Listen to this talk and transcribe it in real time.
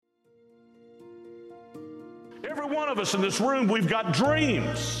Every one of us in this room, we've got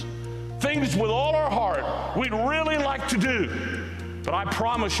dreams, things with all our heart we'd really like to do. But I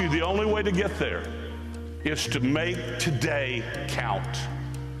promise you, the only way to get there is to make today count.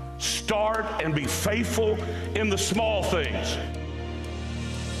 Start and be faithful in the small things.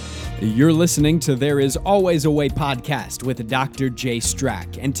 You're listening to There Is Always a Way podcast with Dr. Jay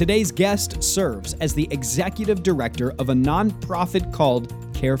Strack, and today's guest serves as the executive director of a nonprofit called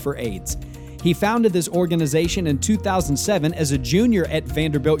Care for AIDS. He founded this organization in 2007 as a junior at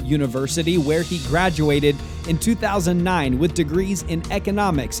Vanderbilt University, where he graduated in 2009 with degrees in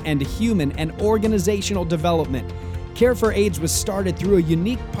economics and human and organizational development. Care for AIDS was started through a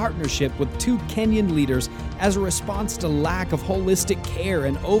unique partnership with two Kenyan leaders as a response to lack of holistic care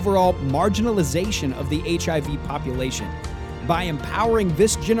and overall marginalization of the HIV population. By empowering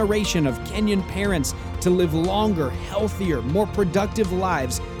this generation of Kenyan parents to live longer, healthier, more productive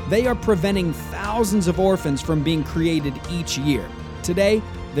lives, they are preventing thousands of orphans from being created each year. Today,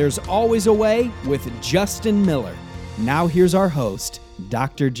 there's always a way with Justin Miller. Now here's our host,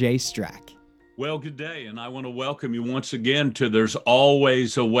 Dr. Jay Strack. Well, good day, and I want to welcome you once again to There's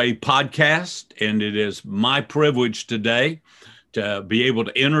Always a Way podcast, and it is my privilege today to be able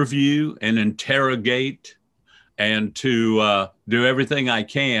to interview and interrogate and to do everything I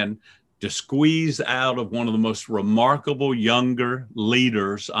can to squeeze out of one of the most remarkable younger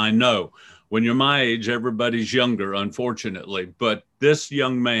leaders I know. When you're my age, everybody's younger, unfortunately, but this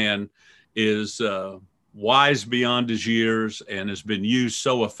young man is wise beyond his years and has been used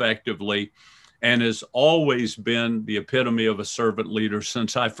so effectively and has always been the epitome of a servant leader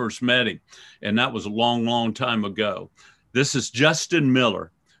since I first met him. And that was a long, long time ago. This is Justin Miller,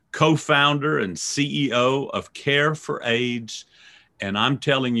 co-founder and CEO of Care for AIDS. And I'm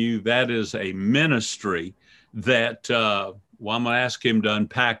telling you, that is a ministry that, I'm going to ask him to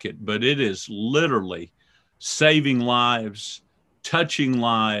unpack it, but it is literally saving lives, touching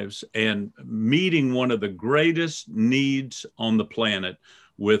lives, and meeting one of the greatest needs on the planet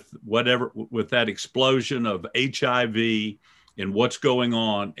with that explosion of HIV and what's going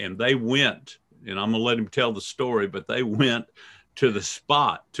on. And they went, and I'm going to let him tell the story, but they went to the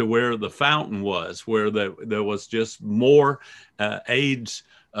spot to where the fountain was, where there was just more AIDS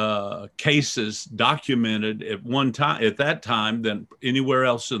cases documented at that time than anywhere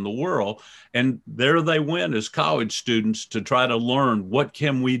else in the world. And there they went as college students to try to learn, what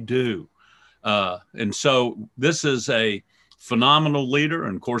can we do? And so this is a phenomenal leader.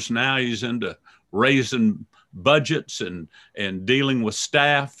 And of course, now he's into raising budgets and dealing with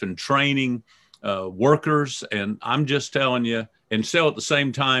staff and training workers. And I'm just telling you, and still at the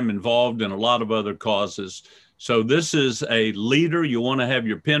same time involved in a lot of other causes. So this is a leader. You want to have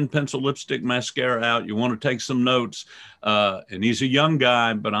your pen, pencil, lipstick, mascara out. You want to take some notes. And he's a young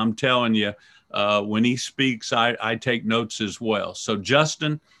guy, but I'm telling you, when he speaks, I take notes as well. So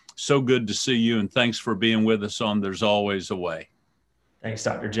Justin, so good to see you. And thanks for being with us on There's Always a Way. Thanks,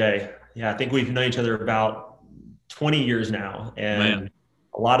 Dr. J. Yeah, I think we've known each other about 20 years now. And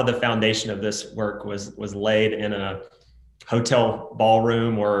a lot of the foundation of this work was laid in a hotel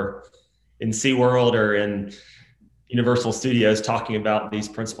ballroom or in SeaWorld or in Universal Studios talking about these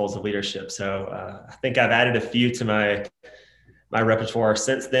principles of leadership. So I think I've added a few to my repertoire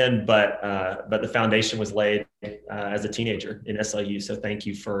since then, but the foundation was laid as a teenager in SLU. So thank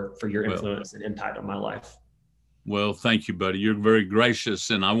you for your influence and impact on my life. Well, thank you, buddy. You're very gracious,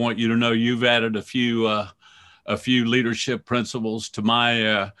 and I want you to know you've added a few leadership principles to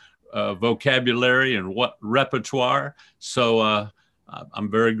my vocabulary and repertoire. So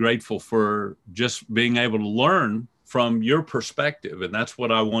I'm very grateful for just being able to learn from your perspective, and that's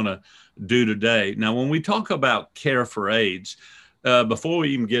what I want to do today. Now, when we talk about Care for AIDS, before we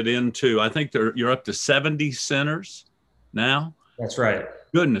even get into, I think you're up to 70 centers now. That's right.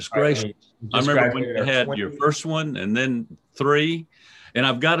 Goodness gracious. I remember when you had your first one and then 3. And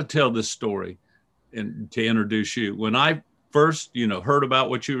I've got to tell this story and to introduce you. When I first, heard about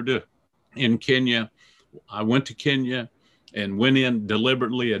what you were doing in Kenya, I went to Kenya and went in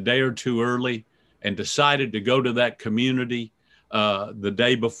deliberately a day or two early and decided to go to that community the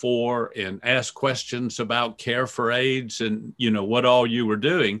day before and ask questions about Care for AIDS and, what all you were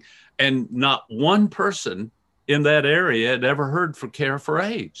doing. And not one person in that area had ever heard for Care for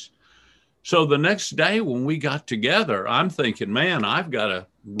AIDS. So the next day when we got together, I'm thinking, man, I've got to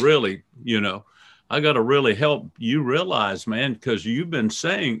really, help you realize, man, because you've been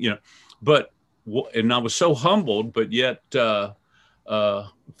saying, and I was so humbled, but yet felt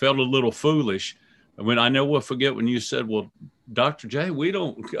a little foolish. When I never will forget when you said, well, Dr. J, we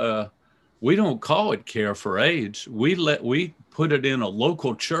don't call it Care for AIDS. We put it in a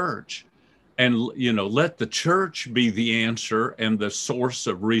local church and, let the church be the answer and the source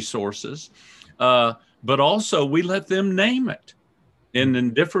of resources. But also we let them name it. And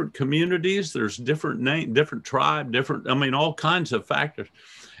in different communities, there's different name, different tribe, all kinds of factors.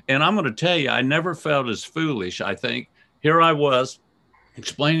 And I'm going to tell you, I never felt as foolish. I think here I was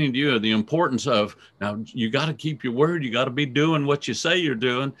explaining to you the importance of, now you got to keep your word. You got to be doing what you say you're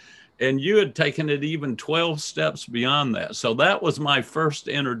doing. And you had taken it even 12 steps beyond that. So that was my first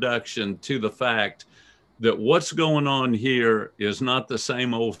introduction to the fact that what's going on here is not the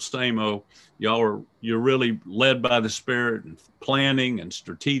same old. You're really led by the Spirit and planning and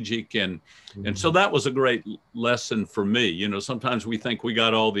strategic. And so that was a great lesson for me. Sometimes we think we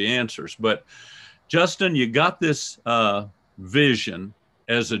got all the answers, but Justin, you got this vision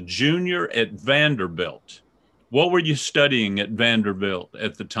as a junior at Vanderbilt. What were you studying at Vanderbilt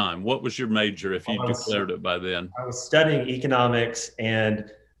at the time? What was your major, if you declared it by then? I was studying economics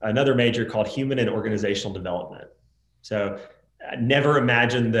and another major called human and organizational development. So I never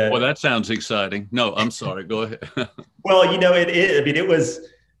imagined that. Well, that sounds exciting. No, I'm sorry. Go ahead. Well,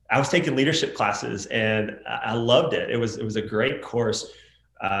 I was taking leadership classes and I loved it. It was a great course.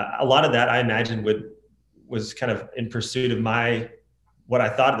 A lot of that I imagined was kind of in pursuit of what I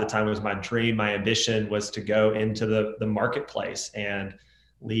thought at the time was my dream. My ambition was to go into the marketplace and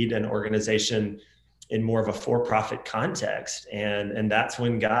lead an organization in more of a for-profit context. And that's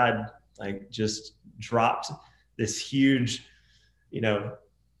when God just dropped this huge,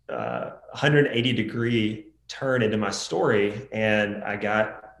 180 degree turn into my story. And I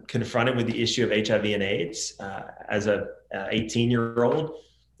got confronted with the issue of HIV and AIDS as a 18-year-old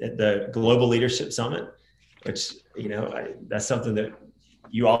at the Global Leadership Summit, which, that's something that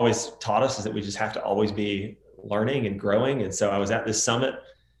you always taught us, is that we just have to always be learning and growing. And so I was at this summit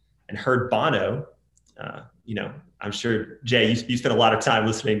and heard Bono. I'm sure, Jay, you spent a lot of time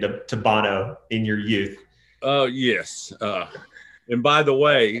listening to Bono in your youth. Oh, yes. And by the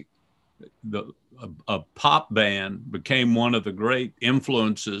way, a pop band became one of the great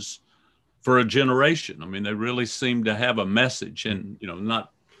influences for a generation. They really seem to have a message, and,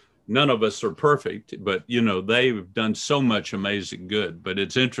 none of us are perfect, but, they've done so much amazing good. But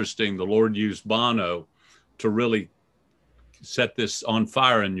it's interesting, the Lord used Bono to really set this on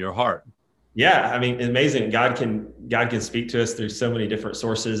fire in your heart. Yeah. Amazing. God can speak to us through so many different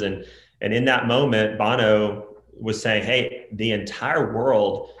sources. And in that moment, Bono was saying, hey, the entire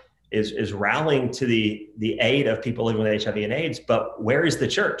world is rallying to the aid of people living with HIV and AIDS, but where is the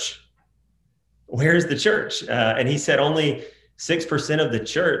church? Where is the church? And he said only 6% of the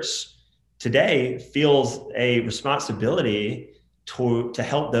church today feels a responsibility to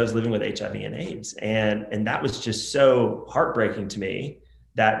help those living with HIV and AIDS. And that was just so heartbreaking to me,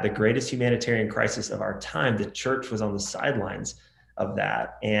 that the greatest humanitarian crisis of our time, the church was on the sidelines of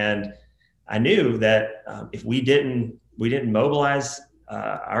that. And I knew that if we didn't mobilize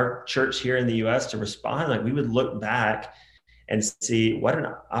our church here in the U.S. to respond, we would look back and see what an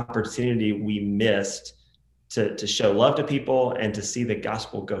opportunity we missed to show love to people and to see the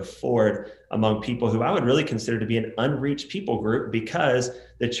gospel go forward among people who I would really consider to be an unreached people group, because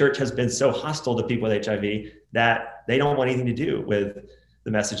the church has been so hostile to people with HIV that they don't want anything to do with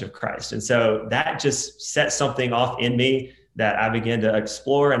the message of Christ. And so that just set something off in me that I began to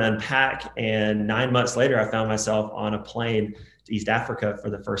explore and unpack. And 9 months later, I found myself on a plane to East Africa for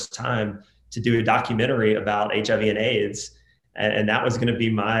the first time to do a documentary about HIV and AIDS. And that was going to be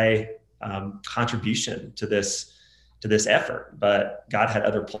my contribution to this effort. But God had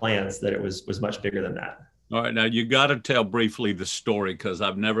other plans, that it was much bigger than that. All right. Now you got to tell briefly the story, because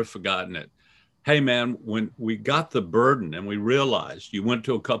I've never forgotten it. Hey man, when we got the burden and we realized, you went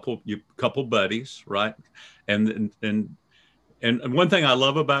to a couple buddies, right? And one thing I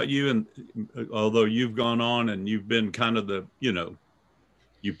love about you, and although you've gone on and you've been kind of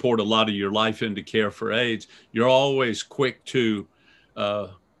you poured a lot of your life into Care for AIDS, you're always quick to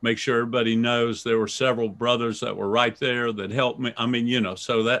make sure everybody knows there were several brothers that were right there that helped me.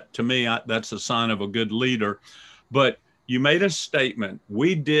 So that, to me, that's a sign of a good leader. But you made a statement.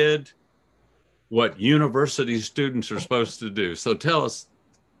 We did what university students are supposed to do. So tell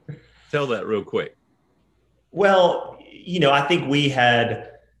that real quick. Well, I think we had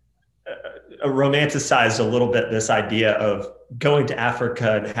romanticized a little bit this idea of going to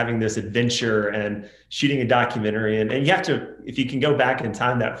Africa and having this adventure and shooting a documentary. And you have to, if you can go back in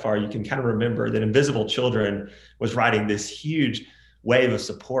time that far, you can kind of remember that Invisible Children was riding this huge wave of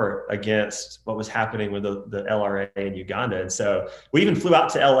support against what was happening with the LRA in Uganda. And so we even flew out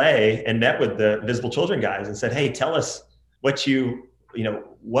to LA and met with the Invisible Children guys and said, hey, tell us what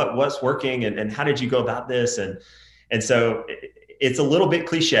what's working and how did you go about this? And so it's a little bit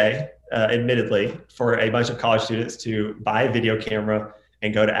cliche, admittedly, for a bunch of college students to buy a video camera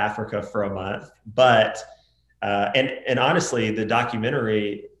and go to Africa for a month. But and honestly, the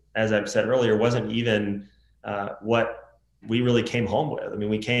documentary, as I've said earlier, wasn't even what we really came home with. I mean,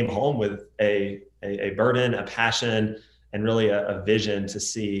 we came home with a burden, a passion, and really a vision to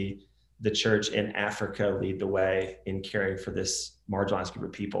see the church in Africa lead the way in caring for this marginalized group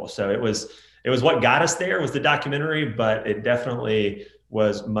of people. So it was what got us there, was the documentary, but it definitely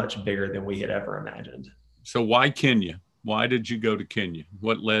was much bigger than we had ever imagined. So why Kenya? Why did you go to Kenya?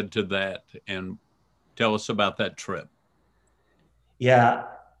 What led to that? And tell us about that trip. Yeah,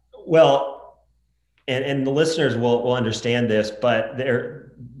 well, and the listeners will understand this, but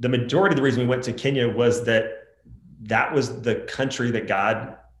the majority of the reason we went to Kenya was that was the country that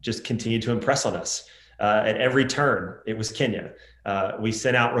God just continued to impress on us. At every turn, it was Kenya. We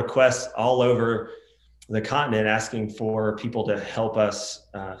sent out requests all over the continent asking for people to help us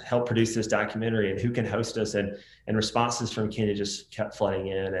help produce this documentary and who can host us, and responses from Kenya just kept flooding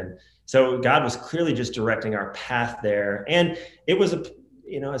in. And so God was clearly just directing our path there. And it was,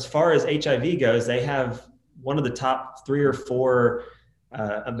 as far as HIV goes, they have one of the top 3 or 4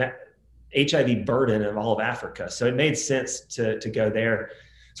 HIV burden of all of Africa. So it made sense to go there.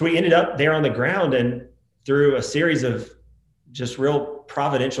 So we ended up there on the ground, and through a series of just real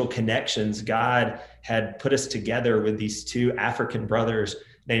providential connections, God had put us together with these 2 African brothers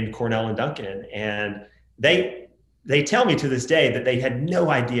named Cornell and Duncan. And they tell me to this day that they had no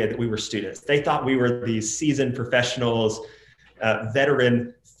idea that we were students. They thought we were these seasoned professionals,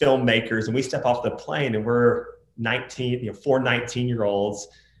 veteran filmmakers. And we step off the plane and we're 4 19-year-olds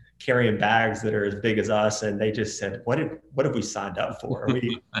carrying bags that are as big as us. And they just said, what have we signed up for? Are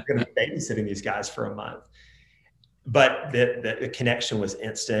we going to be babysitting these guys for a month? But the connection was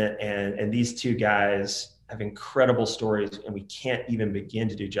instant. And these 2 guys have incredible stories, and we can't even begin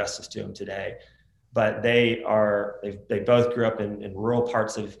to do justice to them today. But they both grew up in rural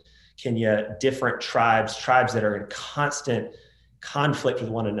parts of Kenya, different tribes that are in constant conflict with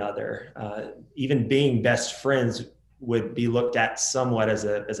one another. Even being best friends would be looked at somewhat as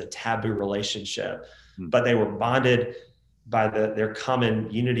a taboo relationship, but they were bonded by their common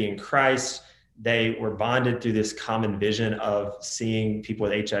unity in Christ. They were bonded through this common vision of seeing people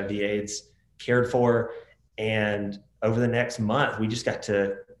with HIV/AIDS cared for. And over the next month, we just got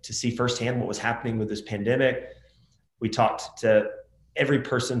to see firsthand what was happening with this pandemic. We talked to every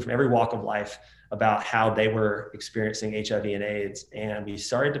person from every walk of life about how they were experiencing HIV and AIDS. And we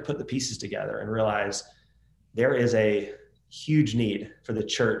started to put the pieces together and realize there is a huge need for the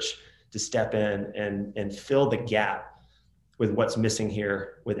church to step in and fill the gap with what's missing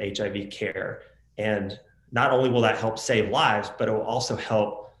here with HIV care. And not only will that help save lives, but it will also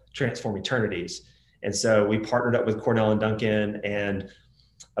help transform eternities. And so we partnered up with Cornell and Duncan, and it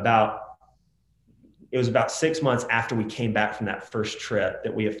was about 6 months after we came back from that first trip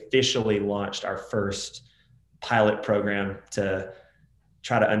that we officially launched our first pilot program to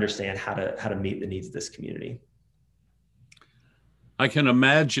try to understand how to meet the needs of this community. I can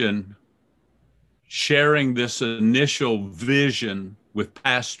imagine sharing this initial vision with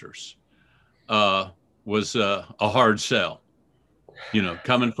pastors was a hard sell.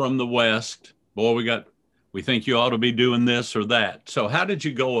 Coming from the West, boy, we think you ought to be doing this or that. So how did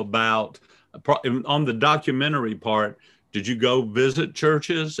you go about, on the documentary part, did you go visit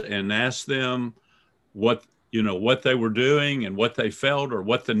churches and ask them what they were doing and what they felt or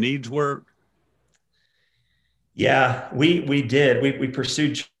what the needs were? Yeah, we did. We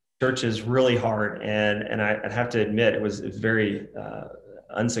pursued churches really hard, and I'd have to admit it was very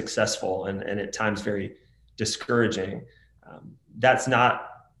unsuccessful and at times very discouraging. That's not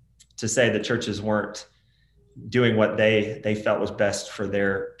to say the churches weren't doing what they felt was best for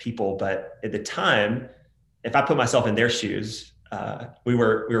their people, but at the time, if I put myself in their shoes, we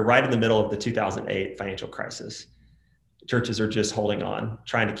were right in the middle of the 2008 financial crisis. Churches are just holding on,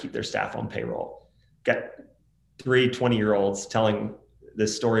 trying to keep their staff on payroll. Got 3 20-year-olds telling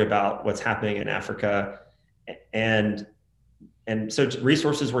this story about what's happening in Africa. And so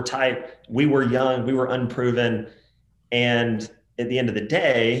resources were tight. We were young, we were unproven. And at the end of the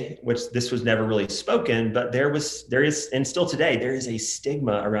day, which this was never really spoken, but there is, and still today, there is a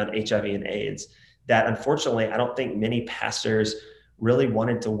stigma around HIV and AIDS that unfortunately, I don't think many pastors really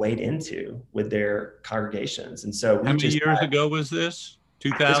wanted to wade into with their congregations. And so how many years ago was this?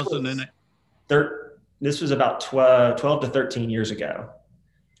 2008? This was about 12 to 13 years ago.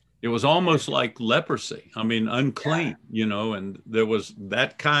 It was almost like leprosy. I mean, unclean, and there was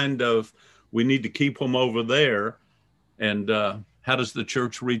that kind of, we need to keep them over there. And how does the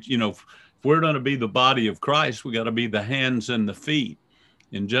church reach, if we're going to be the body of Christ, we got to be the hands and the feet.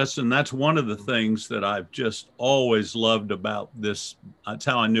 And Justin, that's one of the things that I've just always loved about this. That's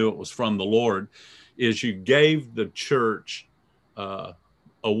how I knew it was from the Lord, is you gave the church a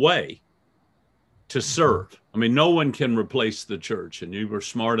way to serve. I mean, no one can replace the church, and you were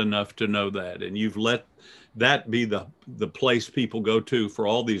smart enough to know that. And you've let that be the place people go to for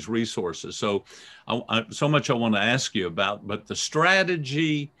all these resources. So so much I want to ask you about, but the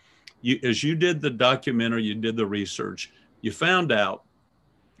strategy, as you did the documentary, you did the research, you found out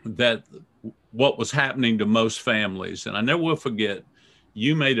that what was happening to most families, and I never will forget,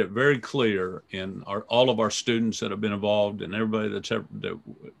 you made it very clear in all of our students that have been involved, and everybody that's ever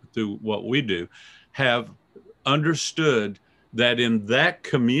through what we do, have understood that in that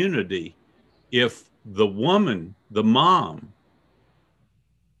community, if the woman, the mom,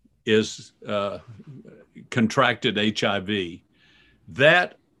 is contracted HIV,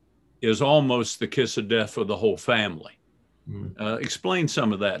 that is almost the kiss of death for the whole family. Explain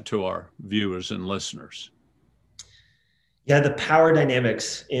some of that to our viewers and listeners. Yeah, the power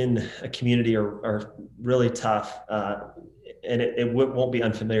dynamics in a community are really tough. And it won't be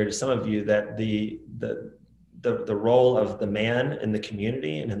unfamiliar to some of you that the role of the man in the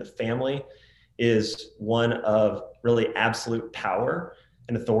community and in the family is one of really absolute power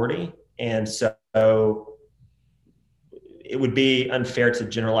and authority. And so it would be unfair to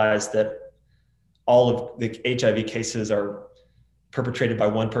generalize that all of the HIV cases are perpetrated by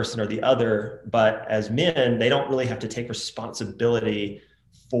one person or the other, but as men, they don't really have to take responsibility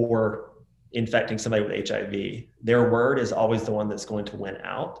for infecting somebody with HIV. Their word is always the one that's going to win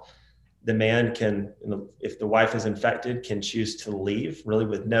out. The man can, if the wife is infected, can choose to leave, really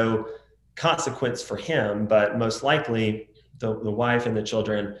with no consequence for him, but most likely the wife and the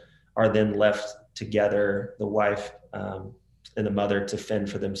children are then left together, the wife and the mother to fend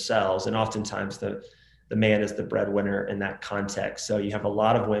for themselves. And oftentimes the man is the breadwinner in that context. So you have a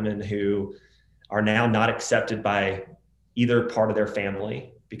lot of women who are now not accepted by either part of their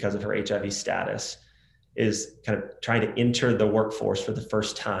family because of her HIV status, is kind of trying to enter the workforce for the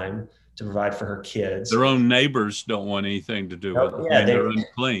first time to provide for her kids. Their own neighbors don't want anything to do with it. Yeah, they're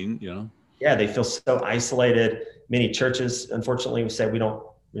unclean, you know. Yeah, they feel so isolated. Many churches, unfortunately, say you're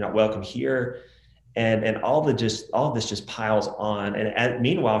not welcome here. And all of this just piles on. And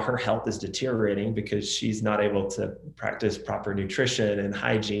meanwhile, her health is deteriorating because she's not able to practice proper nutrition and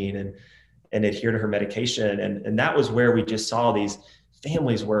hygiene and adhere to her medication. And that was where we just saw these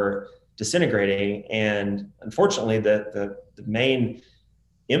families were disintegrating. And unfortunately, the main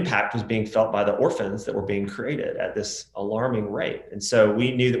impact was being felt by the orphans that were being created at this alarming rate. And so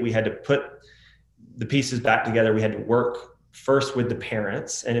we knew that we had to put the pieces back together. We had to work first with the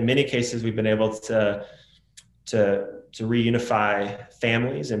parents. And in many cases, we've been able to reunify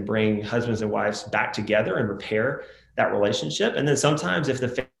families and bring husbands and wives back together and repair that relationship. And then sometimes if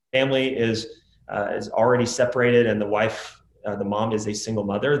the family is already separated and the wife, the mom is a single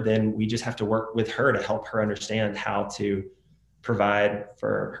mother, then we just have to work with her to help her understand how to provide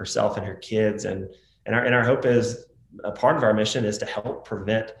for herself and her kids. And our hope is, a part of our mission is to help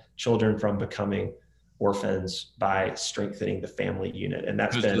prevent children from becoming orphans by strengthening the family unit. And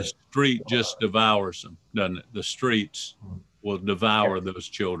that's been— the street just devours them, doesn't it? The streets will devour those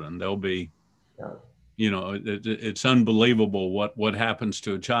children. They'll be, it's unbelievable what happens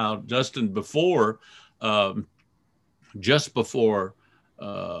to a child. Justin, just before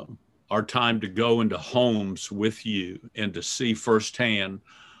our time to go into homes with you and to see firsthand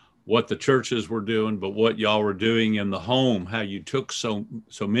what the churches were doing, but what y'all were doing in the home, how you took so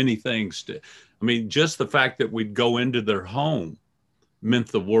many things just the fact that we'd go into their home meant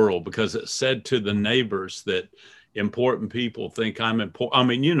the world, because it said to the neighbors that important people think I'm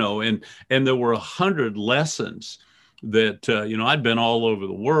important. And there were 100 lessons that, I'd been all over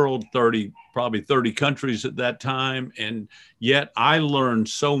the world, probably 30 countries at that time. And yet I learned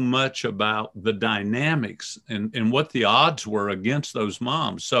so much about the dynamics and what the odds were against those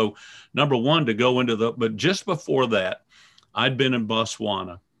moms. So number one, to go into but just before that, I'd been in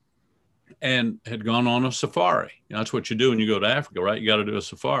Botswana and had gone on a safari. That's what you do when you go to Africa, right? You got to do a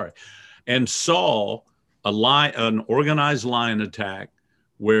safari. And saw an organized lion attack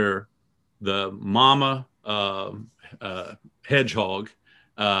where the mama hedgehog,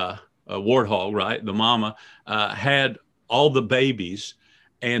 a warthog, right? The mama had all the babies,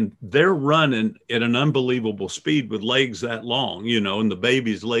 and they're running at an unbelievable speed with legs that long, and the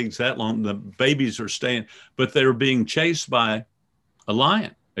baby's legs that long. The babies are staying, but they're being chased by a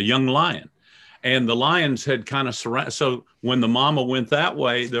lion, a young lion. And the lions had kind of surrounded. So when the mama went that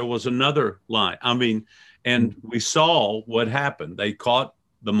way, there was another lion. And we saw what happened. They caught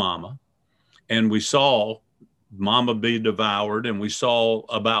the mama, and we saw mama be devoured, and we saw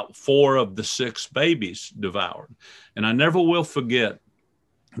about 4 of the 6 babies devoured. And I never will forget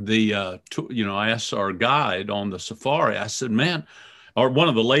I asked our guide on the safari, I said, man, or one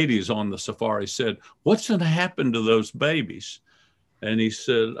of the ladies on the safari said, what's going to happen to those babies? And he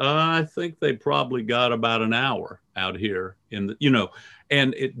said, I think they probably got about an hour out here and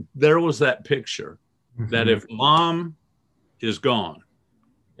there was that picture that if mom is gone,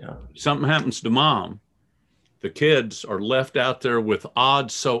 something happens to mom, the kids are left out there with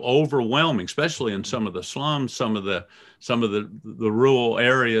odds so overwhelming, especially in some of the slums, some of the rural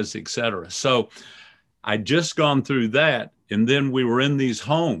areas, et cetera. So I just gone through that. And then we were in these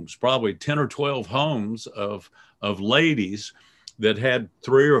homes, probably 10 or 12 homes of ladies that had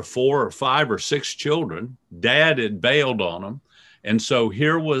 3 or 4 or 5 or 6 children. Dad had bailed on them. And so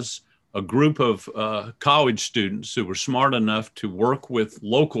here was a group of college students who were smart enough to work with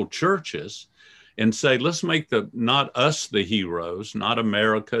local churches and say, let's make not us the heroes, not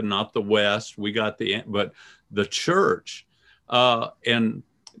America, not the West. But the church. And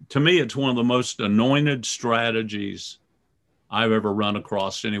to me, it's one of the most anointed strategies I've ever run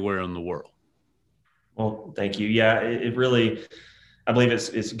across anywhere in the world. Well, thank you. Yeah, it really, I believe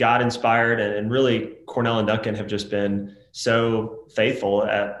it's God inspired, and really Cornell and Duncan have just been so faithful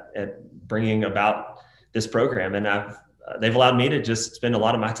at bringing about this program. And they've allowed me to just spend a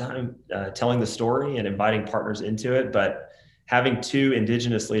lot of my time telling the story and inviting partners into it. But having 2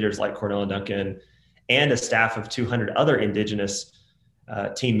 Indigenous leaders like Cornell and Duncan and a staff of 200 other Indigenous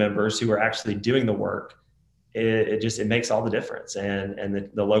team members who are actually doing the work, it makes all the difference. And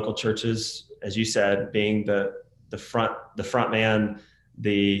the local churches, as you said, being the front man,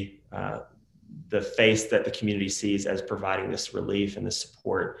 the face that the community sees as providing this relief and this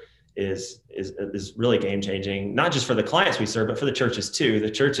support is really game changing, not just for the clients we serve, but for the churches too.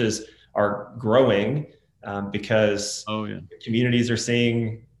 The churches are growing because communities are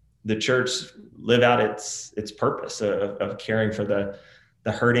seeing the church live out its purpose of caring for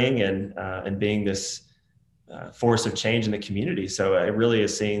the hurting and being this force of change in the community. So it really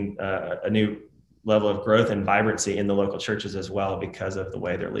is seeing a new level of growth and vibrancy in the local churches as well because of the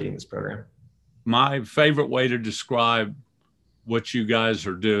way they're leading this program. My favorite way to describe what you guys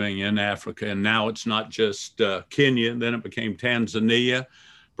are doing in Africa, and now it's not just Kenya, and then it became Tanzania.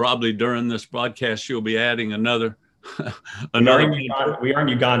 Probably during this broadcast, you'll be adding another. We are in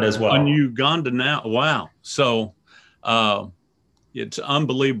Uganda as well. In Uganda now. Wow. So it's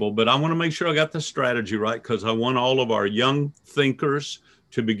unbelievable, but I want to make sure I got the strategy right, because I want all of our young thinkers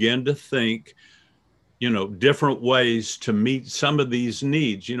to begin to think, different ways to meet some of these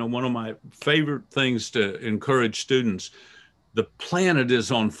needs. One of my favorite things to encourage students, the planet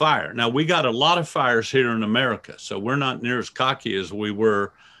is on fire. Now, we got a lot of fires here in America, so we're not near as cocky as we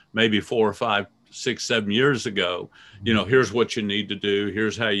were maybe 4 or 5, 6, 7 years ago. Here's what you need to do.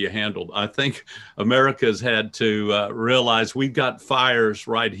 Here's how you handle. I think America's had to realize we've got fires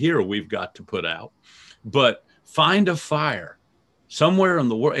right here we've got to put out. But find a fire somewhere in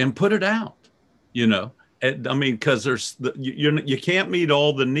the world and put it out, because you can't meet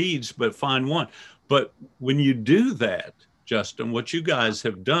all the needs, but find one. But when you do that, Justin, what you guys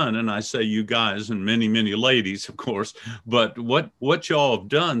have done, and I say you guys and many, many ladies, of course, but what y'all have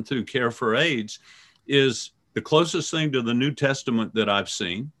done through Care for AIDS is the closest thing to the New Testament that I've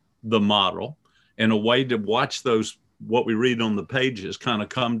seen, the model, and a way to watch what we read on the pages kind of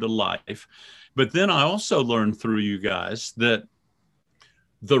come to life. But then I also learned through you guys that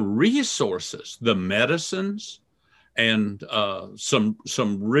the resources, the medicines, and some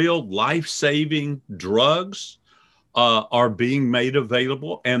real life-saving drugs are being made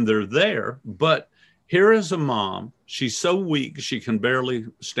available, and they're there. But here is a mom. She's so weak, she can barely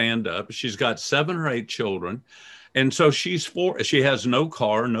stand up. She's got 7 or 8 children. And so she has no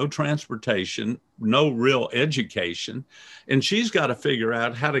car, no transportation, no real education. And she's got to figure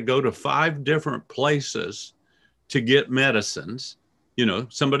out how to go to 5 different places to get medicines.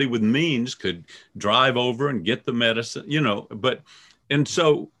 Somebody with means could drive over and get the medicine, and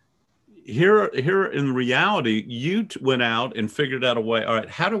so here in reality, you went out and figured out a way. All right,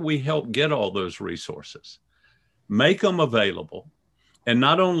 how do we help get all those resources, make them available, and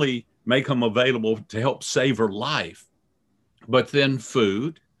not only make them available to help save her life, but then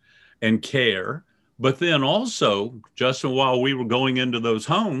food and care. But then also, Justin, while we were going into those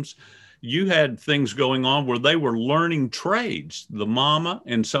homes, you had things going on where they were learning trades. The mama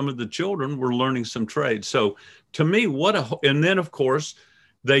and some of the children were learning some trades. So to me, and then of course,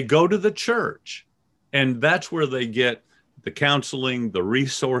 they go to the church, and that's where they get the counseling, the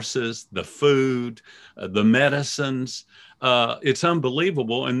resources, the food, the medicines. It's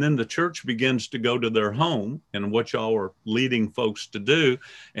unbelievable. And then the church begins to go to their home, and what y'all are leading folks to do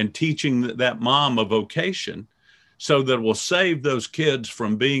and teaching that mom a vocation so that will save those kids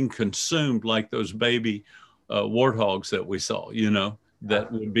from being consumed like those baby warthogs that we saw,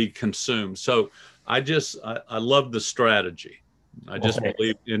 that would be consumed. So I love the strategy. I just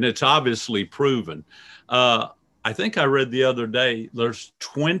believe, and it's obviously proven. I think I read the other day, there's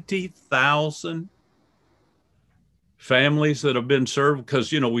 20,000 families that have been served,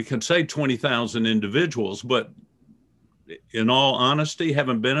 because, we can say 20,000 individuals, but in all honesty,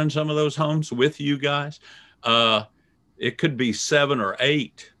 having been in some of those homes with you guys, it could be 7 or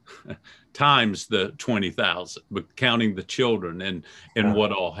 8 times the 20,000, but counting the children and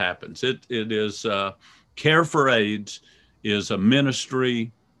what all happens. It is Care for AIDS is a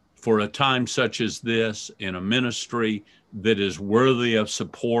ministry for a time such as this, in a ministry that is worthy of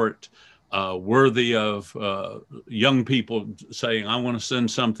support, worthy of young people saying, I want to send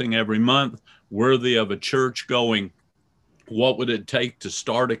something every month, worthy of a church going, what would it take to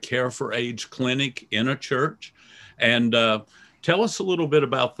start a Care for AIDS clinic in a church? And tell us a little bit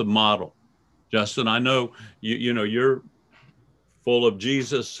about the model, Justin. I know you're full of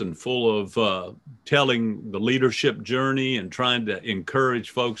Jesus and full of telling the leadership journey and trying to encourage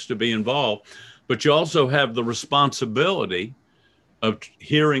folks to be involved, but you also have the responsibility of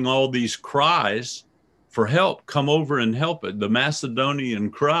hearing all these cries for help. Come over and help it. The Macedonian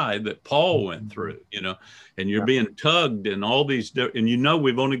cry that Paul went through, and you're being tugged and all these, and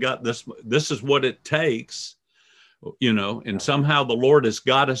we've only got this is what it takes, and somehow the Lord has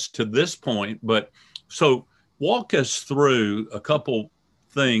got us to this point. But so walk us through a couple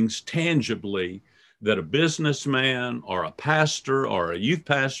things tangibly that a businessman or a pastor or a youth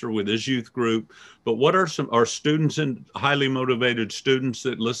pastor with his youth group, but what are our students and highly motivated students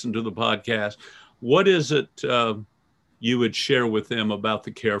that listen to the podcast, what is it you would share with them about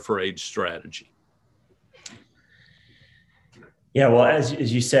the Care for AIDS strategy? Yeah, well,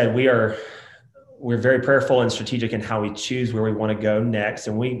 as you said, we're very prayerful and strategic in how we choose where we want to go next.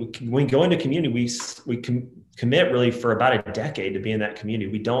 And when we go into community, we commit really for about a decade to be in that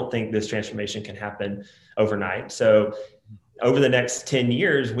community. We don't think this transformation can happen overnight. So over the next 10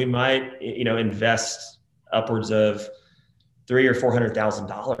 years, we might, invest upwards of $300,000 or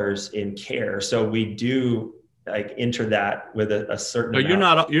 $400,000 in care. So we do enter that with a certain.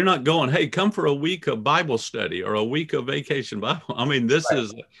 No, you're not going, hey, come for a week of Bible study or a week of vacation Bible. I mean, this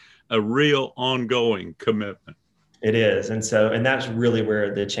is a real ongoing commitment. It is. And that's really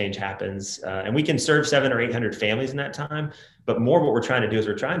where the change happens. And we can serve 700 or 800 families in that time. But more what we're trying to do is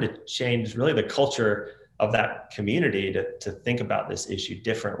we're trying to change really the culture of that community to think about this issue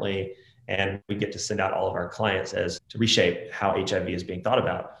differently. And we get to send out all of our clients to reshape how HIV is being thought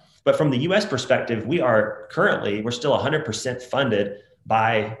about. But from the US perspective, we're still 100% funded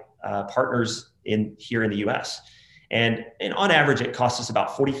by partners here in the US. And on average, it costs us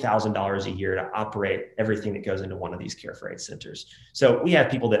about $40,000 a year to operate everything that goes into one of these Care for AIDS centers. So we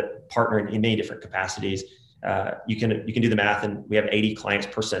have people that partner in many different capacities. You can do the math, and we have 80 clients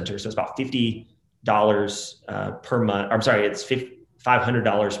per center. So it's about $50 per month. I'm sorry, it's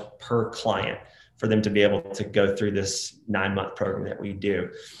 $500 per client for them to be able to go through this 9-month program that we do.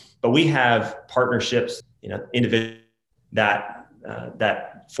 But we have partnerships, individuals that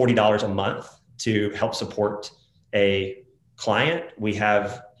 $40 a month to help support a client. We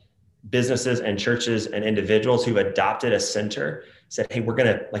have businesses and churches and individuals who've adopted a center, said, hey, we're going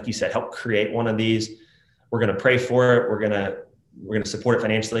to, like you said, help create one of these. We're going to pray for it. We're going to support it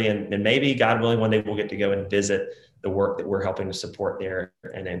financially. And maybe, God willing, one day we'll get to go and visit the work that we're helping to support there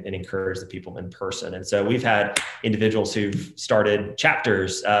and encourage the people in person. And so we've had individuals who've started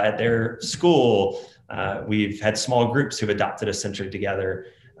chapters at their school. We've had small groups who've adopted a center together.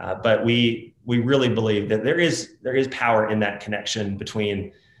 But we really believe that there is power in that connection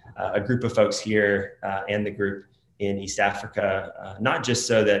between a group of folks here and the group in East Africa, not just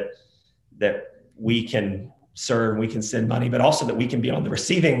so that we can serve, we can send money, but also that we can be on the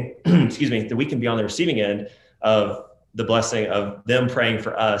receiving, that we can be on the receiving end of the blessing of them praying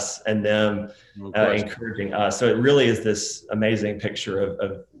for us and them encouraging us. So it really is this amazing picture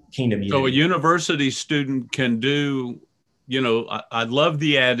of kingdom unity. So a university student can do, I love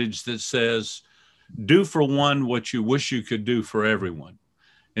the adage that says, do for one what you wish you could do for everyone.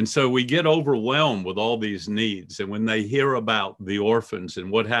 And so we get overwhelmed with all these needs. And when they hear about the orphans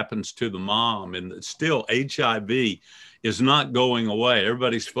and what happens to the mom, and still HIV is not going away.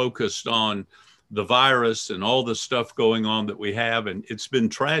 Everybody's focused on the virus and all the stuff going on that we have. And it's been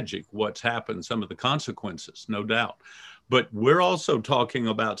tragic what's happened, some of the consequences, no doubt. But we're also talking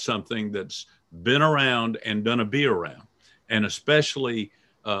about something that's been around and gonna be around. and especially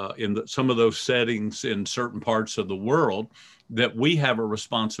in some of those settings in certain parts of the world that we have a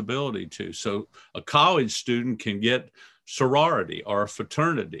responsibility to. So a college student can get sorority or a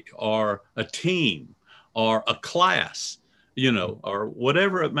fraternity or a team or a class, or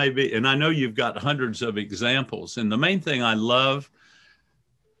whatever it may be. And I know you've got hundreds of examples. And the main thing I love,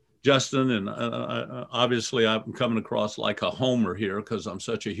 Justin, and obviously I'm coming across like a homer here because I'm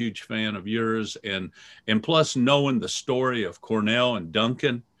such a huge fan of yours. And plus knowing the story of Cornell and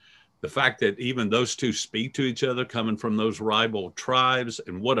Duncan, the fact that even those two speak to each other coming from those rival tribes,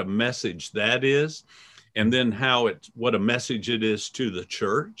 and what a message that is. And then what a message it is to the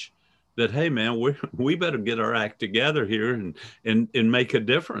church that, hey man, we better get our act together here and make a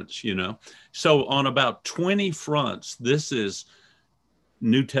difference, So on about 20 fronts, this is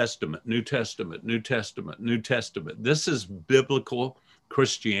New Testament, New Testament, New Testament, New Testament. This is biblical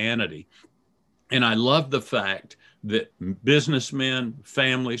Christianity. And I love the fact that businessmen,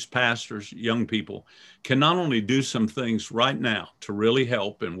 families, pastors, young people can not only do some things right now to really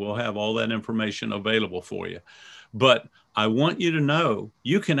help, and we'll have all that information available for you, but I want you to know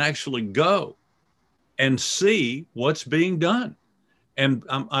you can actually go and see what's being done. And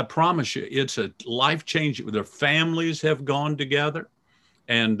I promise you, it's a life-changing. Their families have gone together.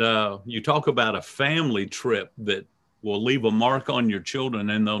 And you talk about a family trip that will leave a mark on your children,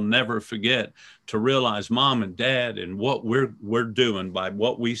 and they'll never forget to realize mom and dad and what we're doing by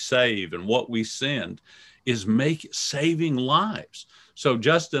what we save and what we send is saving lives. So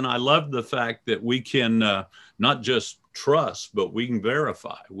Justin, I love the fact that we can not just trust, but we can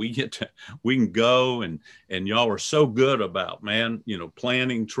verify. We can go and y'all are so good about,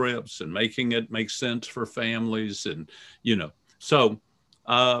 planning trips and making it make sense for families. And,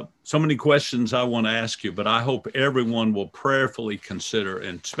 so many questions I want to ask you, but I hope everyone will prayerfully consider,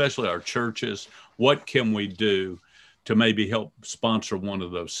 and especially our churches, what can we do to maybe help sponsor one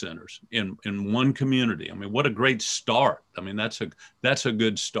of those centers in one community? I mean, what a great start. I mean, that's a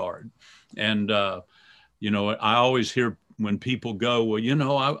good start. And, I always hear when people go,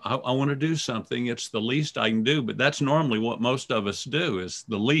 well, I want to do something. It's the least I can do, but that's normally what most of us do, is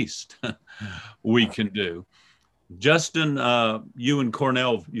the least we can do. Justin, you and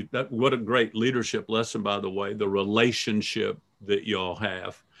Cornell, what a great leadership lesson, by the way, the relationship that y'all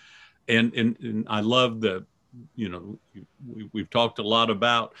have. And I love that, we've talked a lot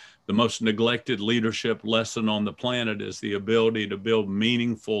about the most neglected leadership lesson on the planet is the ability to build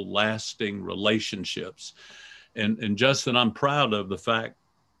meaningful, lasting relationships. And Justin, I'm proud of the fact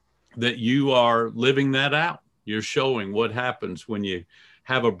that you are living that out. You're showing what happens when you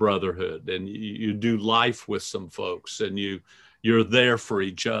have a brotherhood and you do life with some folks and you're there for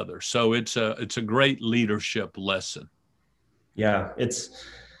each other. So it's a great leadership lesson. Yeah,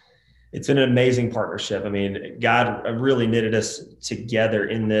 it's an amazing partnership. I mean, God really knitted us together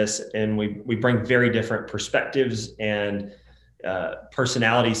in this, and we bring very different perspectives and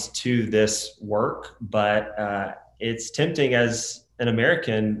personalities to this work. But it's tempting as an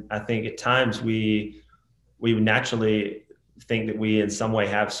American. I think at times we naturally think that we in some way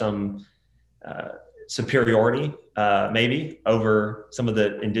have some superiority maybe over some of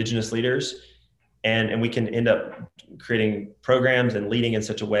the indigenous leaders. And we can end up creating programs and leading in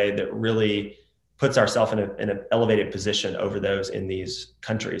such a way that really puts ourselves in an elevated position over those in these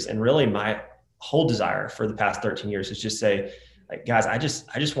countries. And really my whole desire for the past 13 years is just say, like, guys, I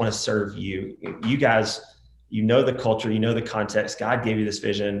just want to serve you. You guys, the culture, the context. God gave you this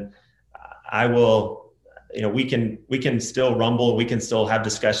vision. I will, we can still rumble, we can still have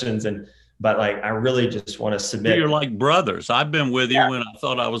discussions, but I really just want to submit. You're like brothers. I've been with you when I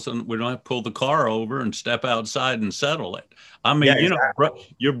thought we don't have to pull the car over and step outside and settle it. I mean,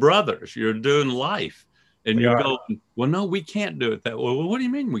 exactly. You're brothers, you're doing life. And you go, well, no, we can't do it that way. Well, what do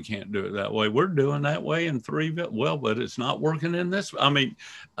you mean we can't do it that way? We're doing that way in well, but it's not working in this. I mean,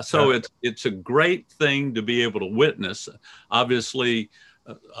 so it's a great thing to be able to witness. Obviously,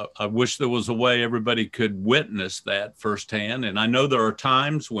 I wish there was a way everybody could witness that firsthand. And I know there are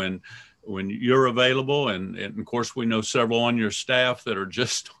times when you're available, and of course we know several on your staff that are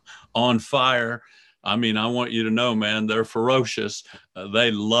just on fire. I mean, I want you to know, man, they're ferocious. They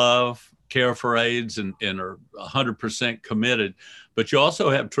love Care for AIDS and are 100% committed. But you also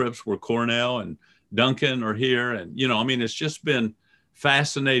have trips where Cornell and Duncan are here. And, it's just been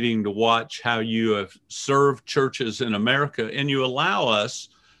fascinating to watch how you have served churches in America, and you allow us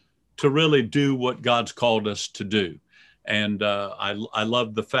to really do what God's called us to do. And I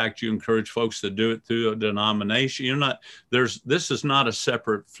love the fact you encourage folks to do it through a denomination. This is not a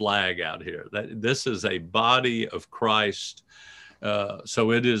separate flag out here. This is a body of Christ.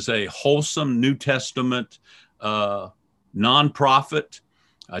 So it is a wholesome New Testament nonprofit.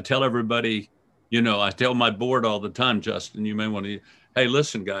 I tell everybody, I tell my board all the time, Justin, you may want to, hey,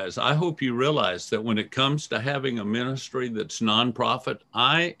 listen, guys, I hope you realize that when it comes to having a ministry that's nonprofit,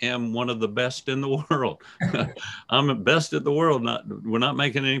 I am one of the best in the world. I'm the best in the world. We're not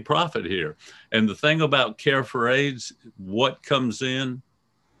making any profit here. And the thing about Care for AIDS, what comes in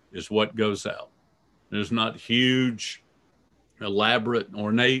is what goes out. There's not huge, elaborate,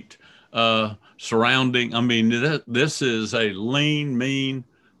 ornate surrounding. I mean, this is a lean, mean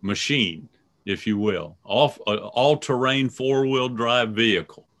machine, if you will, all-terrain 4-wheel drive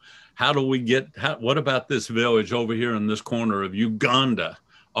vehicle. How do we what about this village over here in this corner of Uganda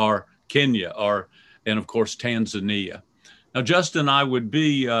or Kenya and of course, Tanzania? Now, Justin,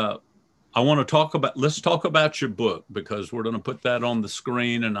 let's talk about your book, because we're going to put that on the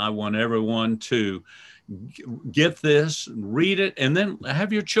screen, and I want everyone to get this, read it, and then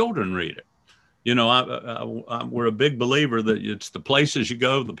have your children read it. We're a big believer that it's the places you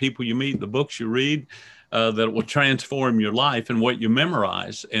go, the people you meet, the books you read, that will transform your life and what you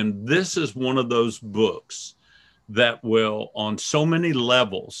memorize. And this is one of those books that will, on so many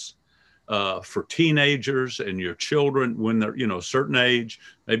levels, for teenagers and your children when they're, a certain age,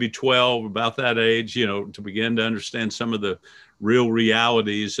 maybe 12, about that age, to begin to understand some of the real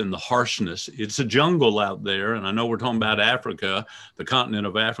realities and the harshness. It's a jungle out there. And I know we're talking about Africa, the continent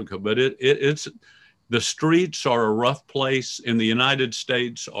of Africa, but it's the streets are a rough place in the United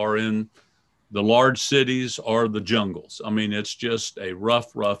States or in the large cities or the jungles. I mean, it's just a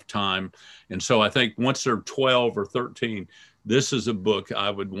rough time. And so I think once they're 12 or 13, this is a book I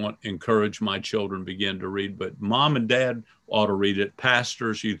would encourage my children begin to read, but mom and dad ought to read it,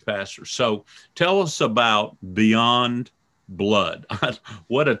 pastors, youth pastors. So tell us about Beyond Blood.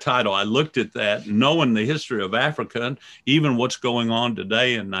 What a title. I looked at that, knowing the history of Africa, and even what's going on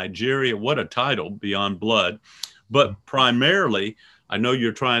today in Nigeria. What a title, Beyond Blood. But primarily, I know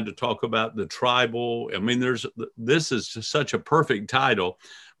you're trying to talk about the tribal. I mean, this is such a perfect title,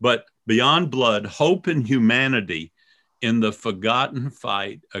 but Beyond Blood, Hope and Humanity in the Forgotten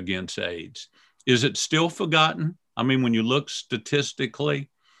Fight Against AIDS. Is it still forgotten? I mean, when you look statistically,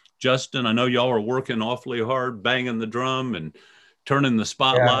 Justin, I know y'all are working awfully hard, banging the drum and turning the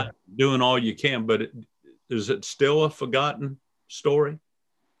spotlight, doing all you can, but is it still a forgotten story?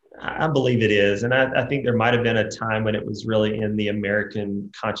 I believe it is. And I think there might have been a time when it was really in the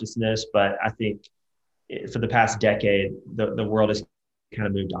American consciousness, but I think for the past decade, the world has kind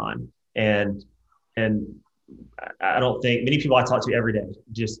of moved on. And I don't think many people I talk to every day,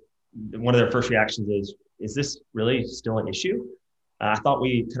 just one of their first reactions is this really still an issue? I thought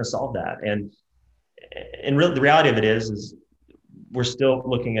we kind of solved that. And really, the reality of it is we're still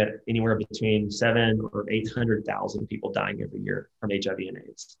looking at anywhere between 700,000 or 800,000 people dying every year from HIV and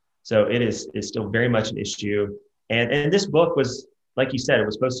AIDS. So it is still very much an issue. And this book was, like you said, it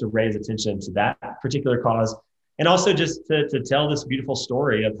was supposed to raise attention to that particular cause. And also just to tell this beautiful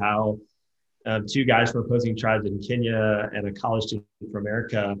story of how two guys from opposing tribes in Kenya and a college student from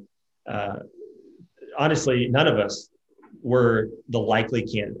America, honestly, none of us were the likely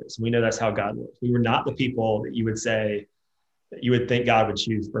candidates. We know that's how God works. We were not the people that you would say, that you would think God would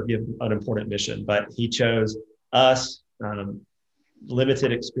choose for an important mission, but he chose us,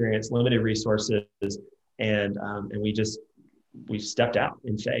 limited experience, limited resources. And we stepped out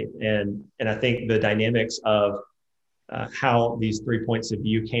in faith. And I think the dynamics of how these 3 points of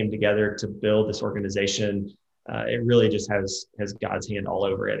view came together to build this organization, it really just has God's hand all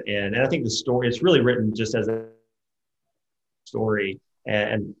over it. And I think the story, it's really written just as a story.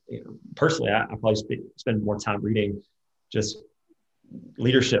 And personally, I probably spend more time reading just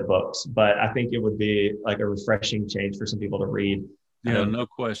leadership books, but I think it would be like a refreshing change for some people to read. Yeah, no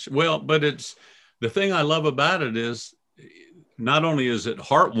question. Well, but the thing I love about it is not only is it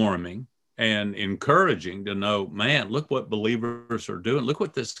heartwarming and encouraging to know, man, look what believers are doing. Look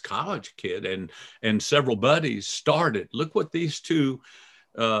what this college kid and several buddies started. Look what these two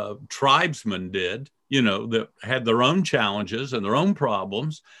tribesmen did, that had their own challenges and their own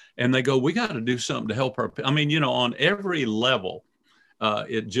problems. And they go, we got to do something to help our, on every level,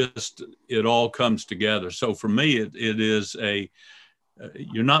 it all comes together. So for me, it is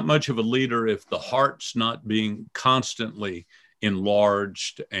you're not much of a leader if the heart's not being constantly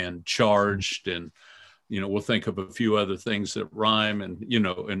enlarged and charged. And, we'll think of a few other things that rhyme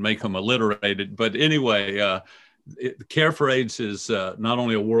and make them alliterated. But anyway, Care for AIDS is not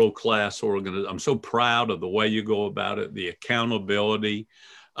only a world-class organization. I'm so proud of the way you go about it, the accountability,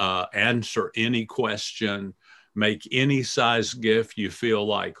 answer any question, make any size gift you feel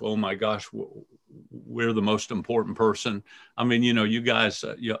like, oh my gosh, we're the most important person. You guys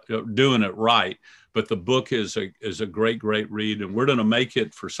are doing it right. but the book is a great read. And we're going to make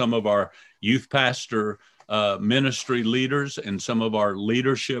it for some of our youth pastor ministry leaders and some of our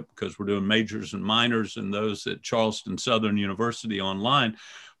leadership, because we're doing majors and minors and those at Charleston Southern University online.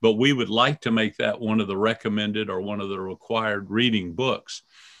 But we would like to make that one of the recommended or one of the required reading books,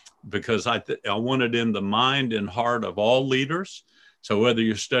 because I want it in the mind and heart of all leaders. So whether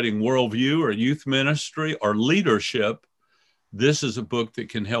you're studying worldview or youth ministry or leadership, this is a book that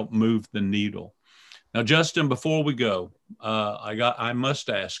can help move the needle. Now, Justin, before we go, I must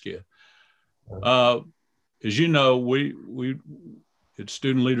ask you, as you know, we at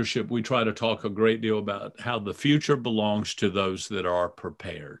Student Leadership, we try to talk a great deal about how the future belongs to those that are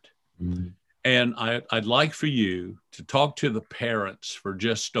prepared. Mm-hmm. And I'd like for you to talk to the parents for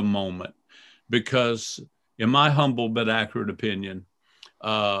just a moment, because in my humble but accurate opinion,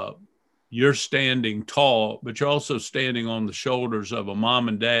 you're standing tall, but you're also standing on the shoulders of a mom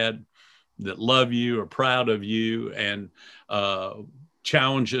and dad that love you, are proud of you, and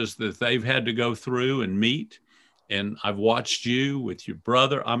challenges that they've had to go through and meet. And I've watched you with your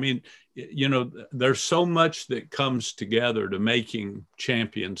brother. I mean, you know, there's so much that comes together to making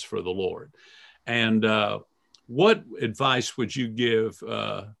champions for the Lord. And what advice would you give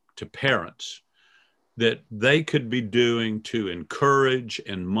to parents that they could be doing to encourage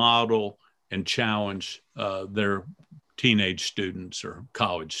and model and challenge their teenage students or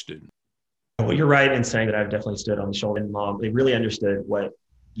college students? Well, you're right in saying that I've definitely stood on the shoulder, and mom, they really understood what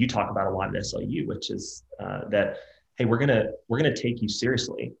you talk about a lot at SLU, which is that, hey, we're gonna take you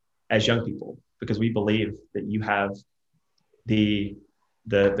seriously as young people, because we believe that you have the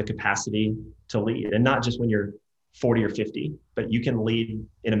capacity to lead, and not just when you're 40 or 50, but you can lead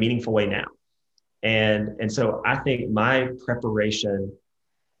in a meaningful way now. And so I think my preparation,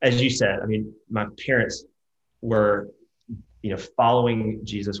 as you said, I mean, my parents were, following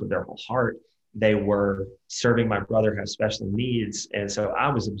Jesus with their whole heart. They were serving my brother who has special needs. And so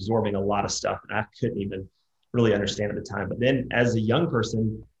I was absorbing a lot of stuff that I couldn't even really understand at the time. But then as a young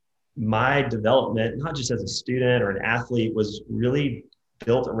person, my development, not just as a student or an athlete, was really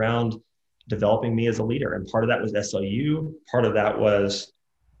built around developing me as a leader. And part of that was SLU. Part of that was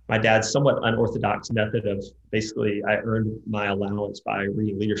my dad's somewhat unorthodox method of basically, I earned my allowance by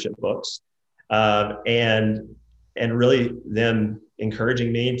reading leadership books, and really them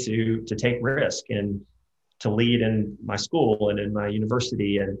encouraging me to take risk and to lead in my school and in my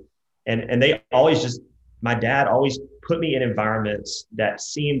university. And they always my dad always put me in environments that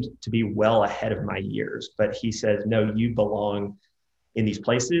seemed to be well ahead of my years. But he says, no, you belong in these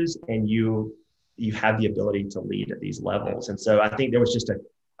places, and you have the ability to lead at these levels. And so I think there was just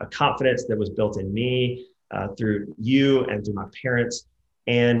a confidence that was built in me through you and through my parents.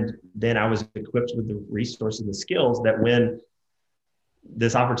 And then I was equipped with the resources and the skills that when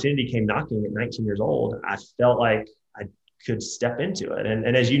this opportunity came knocking at 19 years old, I felt like I could step into it.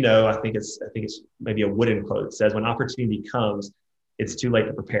 And as you know, I think it's maybe a wooden quote that says, when opportunity comes, it's too late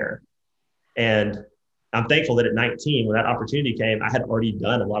to prepare. And I'm thankful that at 19, when that opportunity came, I had already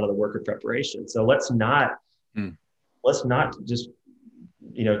done a lot of the work of preparation. So let's not just,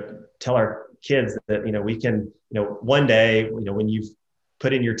 tell our kids that, we can, one day, when you've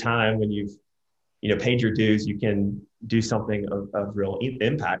put in your time, when you've, paid your dues, you can do something of real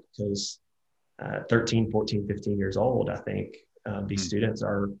impact. Because 13, 14, 15 years old, I think these students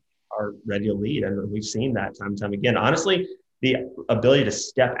are ready to lead. And we've seen that time and time again. Honestly, the ability to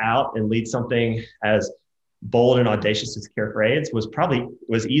step out and lead something as bold and audacious as Care for AIDS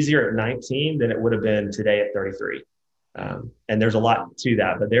was easier at 19 than it would have been today at 33. And there's a lot to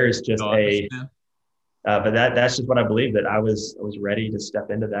that, but there is just but that's just what I believe, that I was ready to step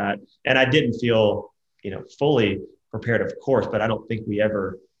into that. And I didn't feel, fully prepared, of course, but I don't think we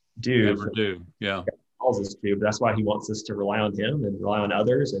ever do. Yeah. Calls us to, but that's why he wants us to rely on him and rely on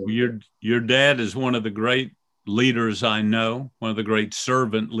others. And your dad is one of the great leaders I know, one of the great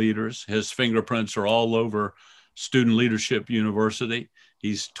servant leaders. His fingerprints are all over Student Leadership University.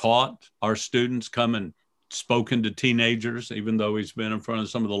 He's taught our students, come and spoken to teenagers, even though he's been in front of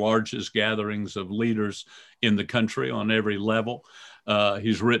some of the largest gatherings of leaders in the country on every level.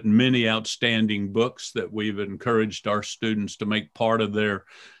 He's written many outstanding books that we've encouraged our students to make part of their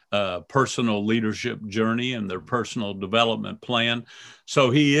personal leadership journey and their personal development plan.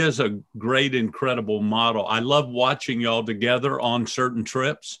 So he is a great, incredible model. I love watching y'all together on certain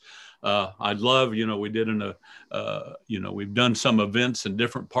trips. I'd love, we did we've done some events in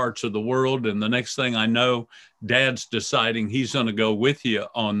different parts of the world. And the next thing I know, Dad's deciding he's going to go with you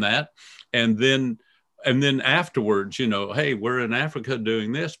on that. And then and then afterwards, hey, we're in Africa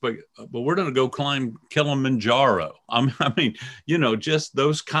doing this, but we're going to go climb Kilimanjaro. I mean, just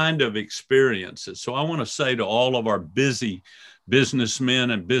those kind of experiences. So I want to say to all of our busy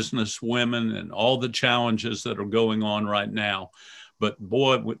businessmen and businesswomen and all the challenges that are going on right now, but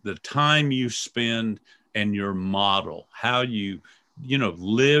boy, with the time you spend and your model, how you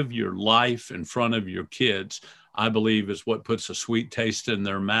live your life in front of your kids, I believe is what puts a sweet taste in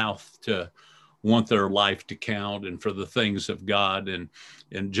their mouth to want their life to count and for the things of God. And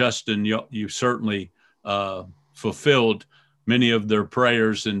Justin, you certainly fulfilled many of their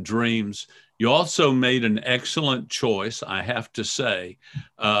prayers and dreams. You also made an excellent choice, I have to say,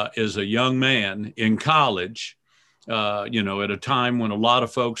 as a young man in college, at a time when a lot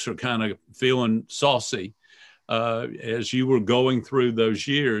of folks are kind of feeling saucy. As you were going through those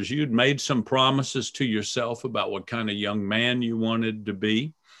years, you'd made some promises to yourself about what kind of young man you wanted to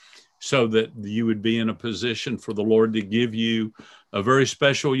be, so that you would be in a position for the Lord to give you a very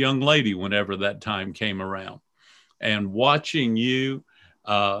special young lady whenever that time came around. And watching you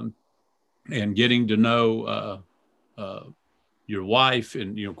and getting to know your wife,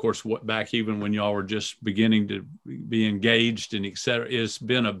 and of course, back even when y'all were just beginning to be engaged and et cetera, it's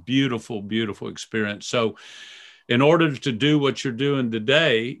been a beautiful, beautiful experience. So in order to do what you're doing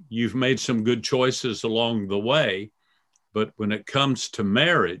today, you've made some good choices along the way. But when it comes to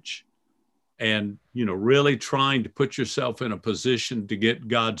marriage, and, really trying to put yourself in a position to get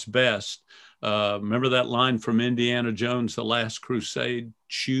God's best. Remember that line from Indiana Jones, The Last Crusade?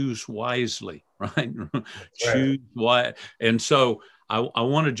 Choose wisely, right? Choose wisely. And so I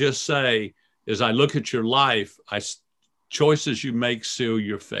want to just say, as I look at your life, choices you make seal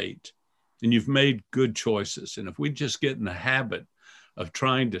your fate. And you've made good choices. And if we just get in the habit of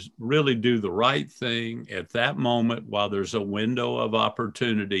trying to really do the right thing at that moment while there's a window of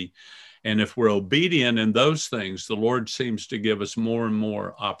opportunity, and if we're obedient in those things, the Lord seems to give us more and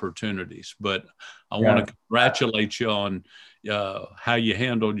more opportunities. But I want to congratulate you on how you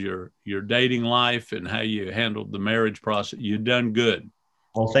handled your dating life and how you handled the marriage process. You've done good.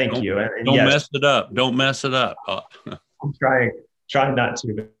 Well, thank you. And don't mess it up. Don't mess it up. I'm trying not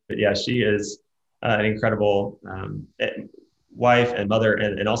to, but yeah, she is an incredible wife and mother,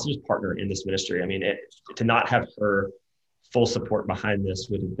 and also just partner in this ministry. I mean, to not have her full support behind this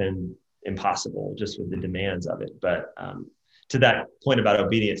would have been impossible just with the demands of it. But to that point about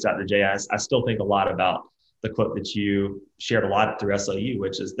obedience, Dr. J, I still think a lot about the quote that you shared a lot through SLU,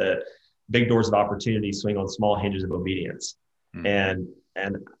 which is that big doors of opportunity swing on small hinges of obedience. And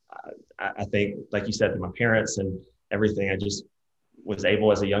I think, like you said, to my parents and everything, I just was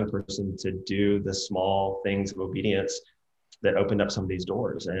able as a young person to do the small things of obedience that opened up some of these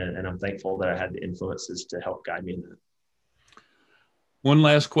doors. And I'm thankful that I had the influences to help guide me in that. One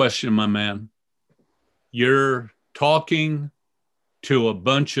last question, my man. You're talking to a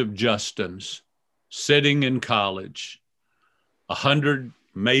bunch of Justins sitting in college, 100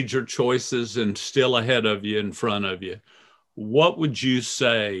 major choices and still ahead of you, in front of you. What would you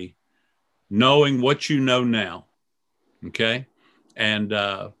say, knowing what you know now, okay, and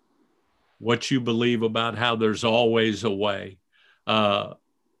what you believe about how there's always a way? What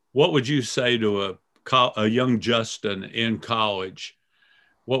would you say to a young Justin in college?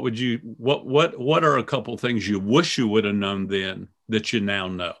 What are a couple things you wish you would have known then that you now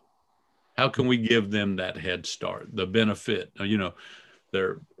know? How can we give them that head start, the benefit?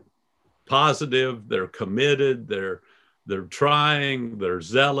 They're positive, they're committed, they're trying, they're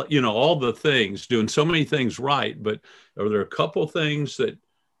zealous, all the things, doing so many things right. But are there a couple things that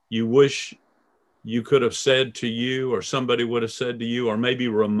you wish you could have said to you, or somebody would have said to you, or maybe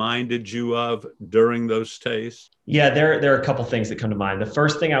reminded you of during those tastes? Yeah, there are a couple things that come to mind. The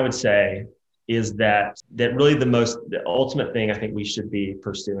first thing I would say is that really the ultimate thing I think we should be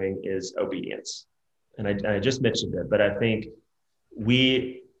pursuing is obedience. And I just mentioned it, but I think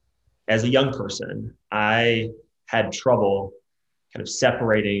as a young person, I had trouble kind of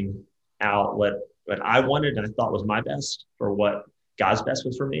separating out what I wanted and I thought was my best for what God's best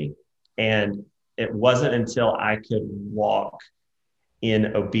was for me. And it wasn't until I could walk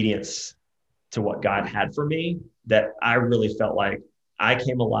in obedience to what God had for me that I really felt like I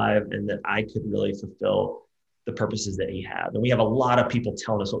came alive and that I could really fulfill the purposes that He had. And we have a lot of people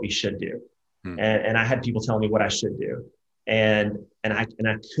telling us what we should do. And I had people telling me what I should do. And I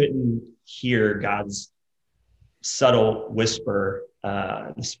couldn't hear God's subtle whisper,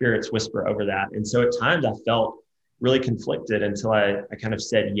 the Spirit's whisper over that. And so at times I felt really conflicted until I kind of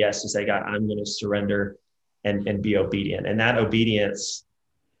said yes to say, God, I'm going to surrender and be obedient. And that obedience,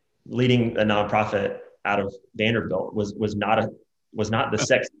 leading a nonprofit out of Vanderbilt, was not the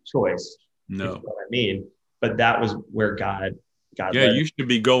sexy choice. No. what I mean. But that was where God Yeah, led. you should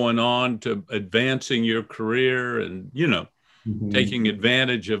be going on to advancing your career and, taking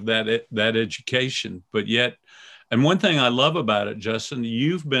advantage of that education. But yet, and one thing I love about it, Justin,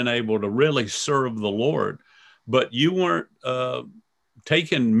 you've been able to really serve the Lord, but you weren't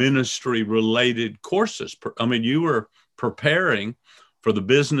taking ministry-related courses. I mean, you were preparing for the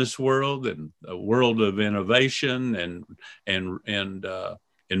business world and a world of innovation and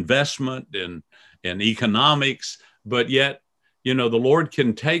investment and economics, but yet, the Lord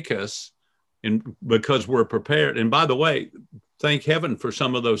can take us because we're prepared. And by the way, thank heaven for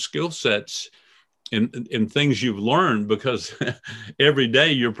some of those skill sets in things you've learned, because every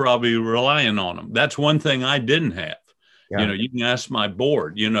day you're probably relying on them. That's one thing I didn't have. Yeah. You can ask my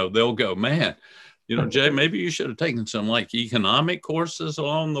board, they'll go, man, Jay, maybe you should have taken some like economic courses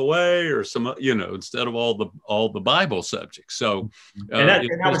along the way or some, instead of all the Bible subjects. So, and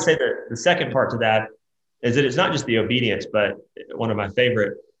I would say that the second part to that is that it's not just the obedience, but one of my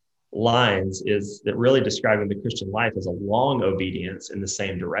favorite lines is that really describing the Christian life as a long obedience in the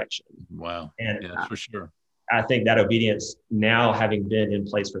same direction. Wow. And yeah, for sure. I think that obedience, now having been in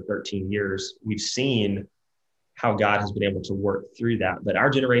place for 13 years, we've seen how God has been able to work through that. But our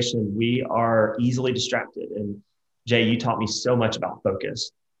generation, we are easily distracted. And Jay, you taught me so much about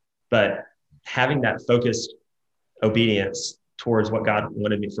focus, but having that focused obedience towards what God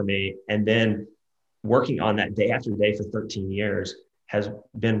wanted for me, and then working on that day after day for 13 years has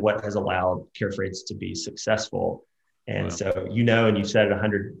been what has allowed Care for AIDS to be successful. And wow. So, and you've said it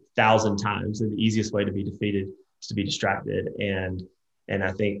 100,000 times, that the easiest way to be defeated is to be distracted. And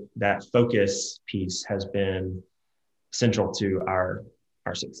I think that focus piece has been central to our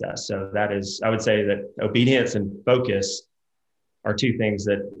success. So that is, I would say that obedience and focus are two things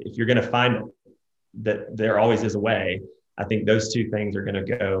that if you're going to find that there always is a way, I think those two things are going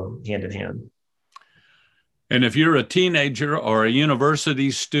to go hand in hand. And if you're a teenager or a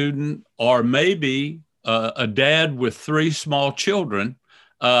university student, or maybe a dad with 3 small children,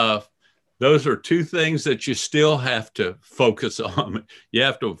 those are two things that you still have to focus on. You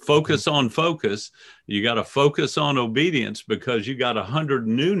have to focus on focus. You got to focus on obedience, because you got 100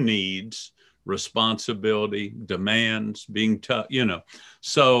 new needs, responsibility, demands, being tough,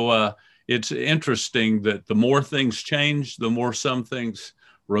 So it's interesting that the more things change, the more some things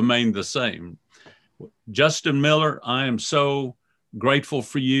remain the same. Justin Miller, I am so grateful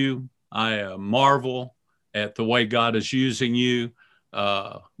for you. I marvel at the way God is using you.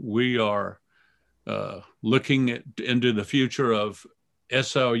 We are looking into the future of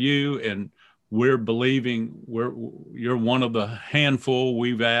SLU, and we're believing you're one of the handful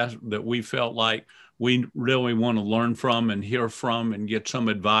we've asked that we felt like we really want to learn from and hear from and get some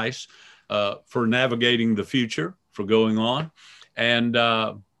advice for navigating the future, for going on. And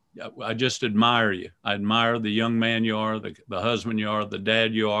I just admire you. I admire the young man you are, the husband you are, the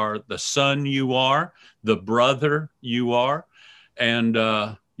dad you are, the son you are, the brother you are, and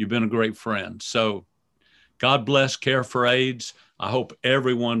you've been a great friend. So God bless Care for AIDS. I hope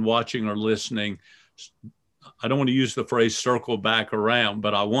everyone watching or listening, I don't want to use the phrase circle back around,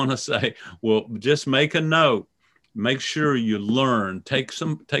 but I want to say, well, just make a note. Make sure you learn, take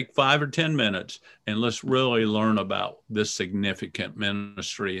 5 or 10 minutes, and let's really learn about this significant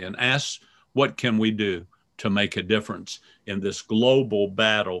ministry and ask, what can we do to make a difference in this global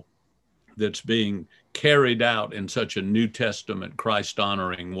battle that's being carried out in such a New Testament,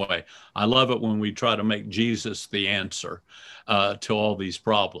 Christ-honoring way. I love it when we try to make Jesus the answer to all these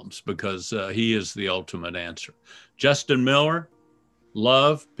problems, because he is the ultimate answer. Justin Miller,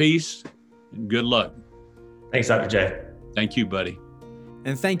 love, peace, and good luck. Thanks, Dr. Jay. Thank you, buddy.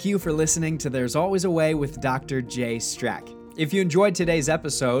 And thank you for listening to There's Always a Way with Dr. Jay Strack. If you enjoyed today's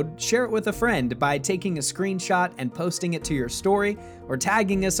episode, share it with a friend by taking a screenshot and posting it to your story, or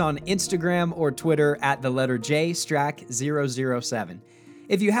tagging us on Instagram or Twitter at the letter J Strack 007.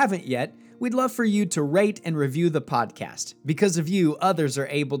 If you haven't yet, we'd love for you to rate and review the podcast. Because of you, others are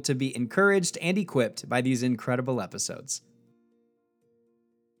able to be encouraged and equipped by these incredible episodes.